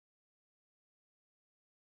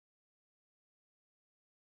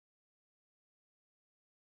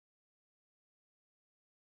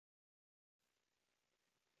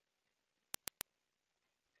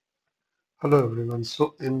Hello everyone.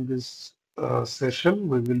 So in this session,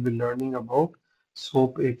 we will be learning about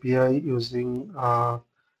SOAP API using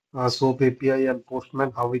SOAP API and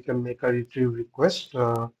Postman, how we can make a retrieve request.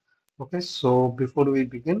 Okay, so before we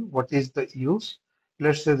begin, what is the use?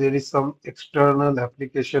 Let's say there is some external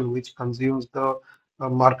application which consumes the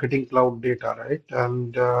marketing cloud data, right?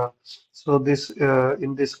 And so this,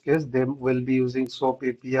 in this case, they will be using SOAP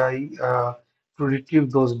API to retrieve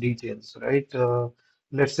those details, right?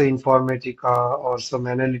 Let's say Informatica or some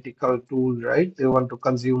analytical tool, right? They want to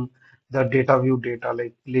consume the data view data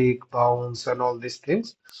like click, bounce, and all these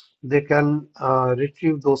things. They can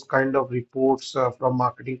retrieve those kind of reports from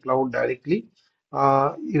Marketing Cloud directly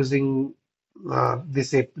using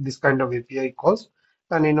this kind of API calls.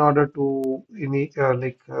 And in order to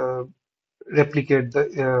replicate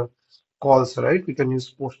the calls, right? We can use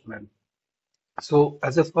Postman. So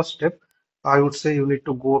as a first step, I would say you need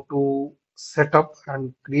to go to setup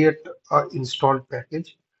and create a installed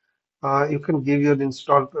package. You can give your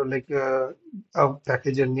install a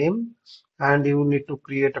package a name, and you need to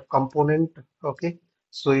create a component. Okay,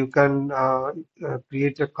 so you can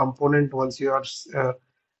create a component once you are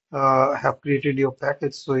have created your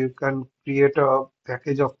package. So you can create a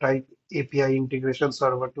package of type API integration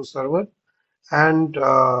server to server, and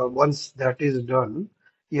once that is done,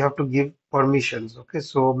 you have to give permissions. Okay,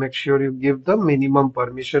 so make sure you give the minimum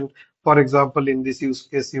permission. For example, in this use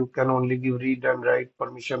case, you can only give read and write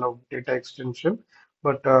permission of data extension,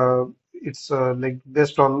 but it's like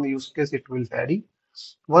based on use case, it will vary.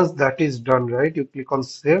 Once that is done, right, you click on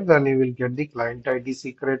save and you will get the client ID,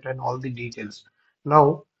 secret, and all the details.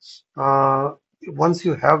 Now, uh, once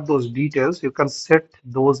you have those details, you can set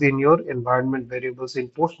those in your environment variables in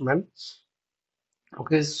Postman.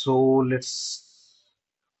 Okay, so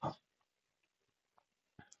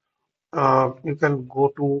you can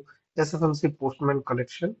go to SFMC Postman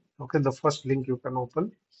collection. Okay, the first link you can open.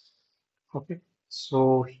 Okay,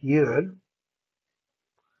 so here,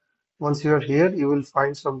 once you are here, you will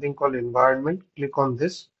find something called environment. Click on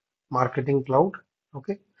this marketing cloud.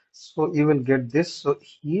 Okay, so you will get this. So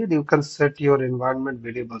here you can set your environment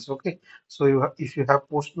variables. Okay, so if you have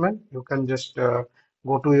Postman, you can just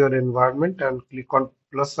go to your environment and click on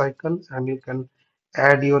plus icon, and you can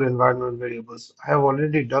add your environment variables. I have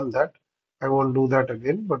already done that. I won't do that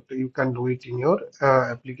again, but you can do it in your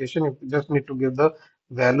application. You just need to give the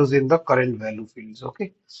values in the current value fields.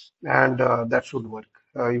 Okay, and that should work.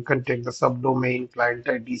 You can take the subdomain, client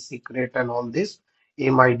ID, secret, and all this.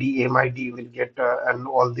 MID, MID will get, and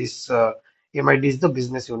all this. MID is the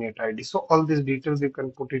business unit ID. So all these details you can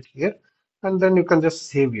put it here, and then you can just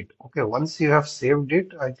save it. Okay, once you have saved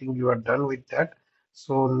it, I think you are done with that.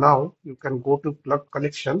 So now you can go to plug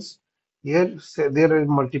collections. Here, say, there are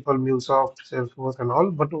multiple MuleSoft, Salesforce, and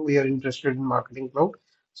all, but we are interested in Marketing Cloud.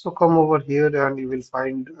 So come over here and you will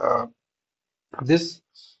find this.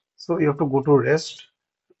 So you have to go to REST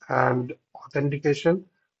and authentication.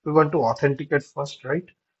 We want to authenticate first, right?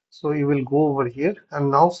 So you will go over here,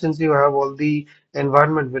 and now since you have all the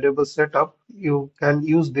environment variables set up, you can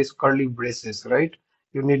use this curly braces, right?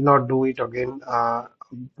 You need not do it again,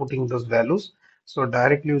 putting those values. So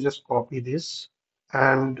directly you just copy this,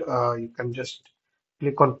 and you can just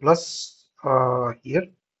click on plus here.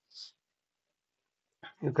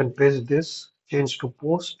 You can paste this, change to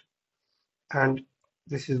post, and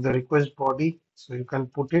this is the request body. So you can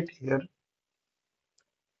put it here,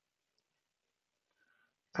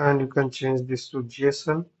 and you can change this to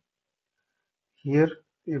JSON. Here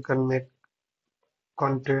you can make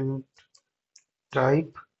content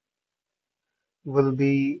type will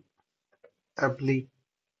be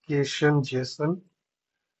application JSON.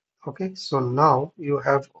 Okay, so now you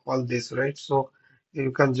have all this, right? So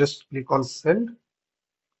you can just click on send,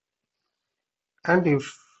 and you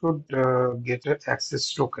should get an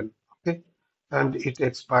access token. Okay, and it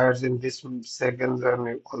expires in this seconds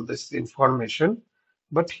and all this information.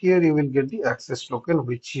 But here you will get the access token,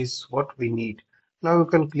 which is what we need. Now you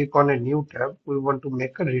can click on a new tab. We want to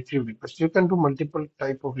make a retrieve request. You can do multiple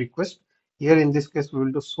type of request. Here in this case, we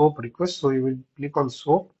will do SOAP request. So you will click on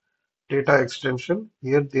SOAP data extension.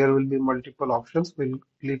 Here there will be multiple options. We'll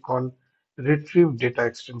click on retrieve data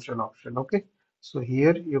extension option. Okay. So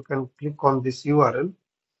here you can click on this URL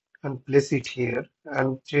and place it here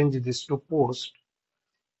and change this to post,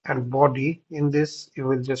 and body. In this you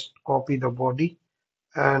will just copy the body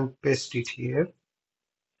and paste it here,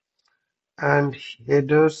 and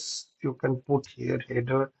headers you can put here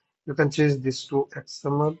header. You can change this to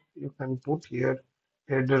XML. You can put here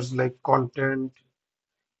headers like content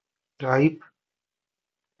type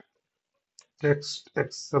text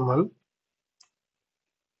XML,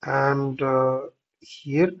 and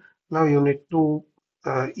here Now you need to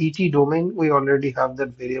ET domain, we already have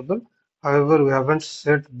that variable. However, we haven't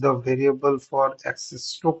set the variable for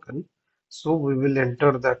access token. So we will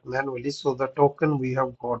enter that manually. So the token we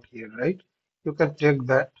have got here, right? You can take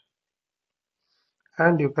that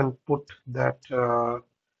and you can put that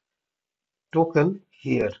token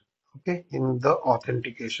here, okay, in the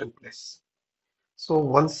authentication place. So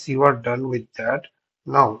once you are done with that,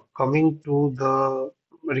 now coming to the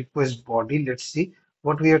request body, let's see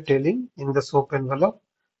what we are telling in the SOAP envelope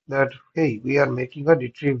that, hey, we are making a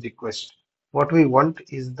retrieve request. What we want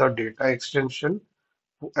is the data extension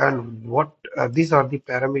and what these are the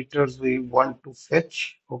parameters we want to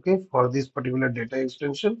fetch, okay, for this particular data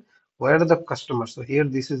extension. Where the customer, so here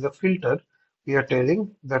this is the filter. We are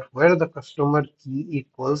telling that where the customer key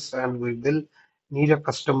equals, and we will need a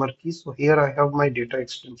customer key. So here I have my data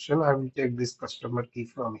extension. I will take this customer key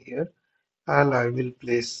from here and I will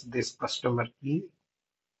place this customer key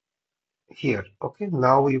here. Okay,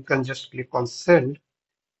 now you can just click on send,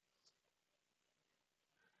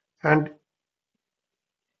 and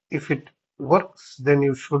if it works, then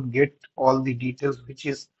you should get all the details, which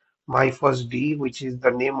is my first D, which is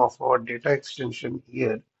the name of our data extension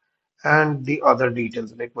here, and the other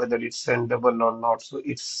details like whether it's sendable or not. So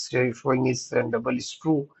it's showing is sendable is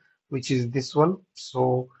true, which is this one.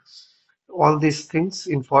 So all these things,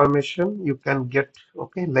 information you can get,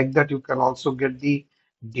 okay, like that. You can also get the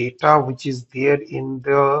data which is there in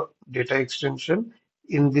the data extension.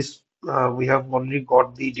 In this, we have already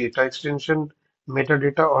got the data extension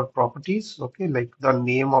metadata or properties, okay, like the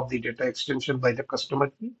name of the data extension by the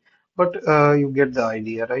customer key. But you get the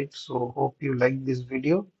idea, right? So hope you like this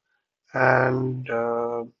video, and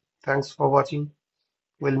thanks for watching.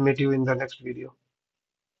 We'll meet you in the next video.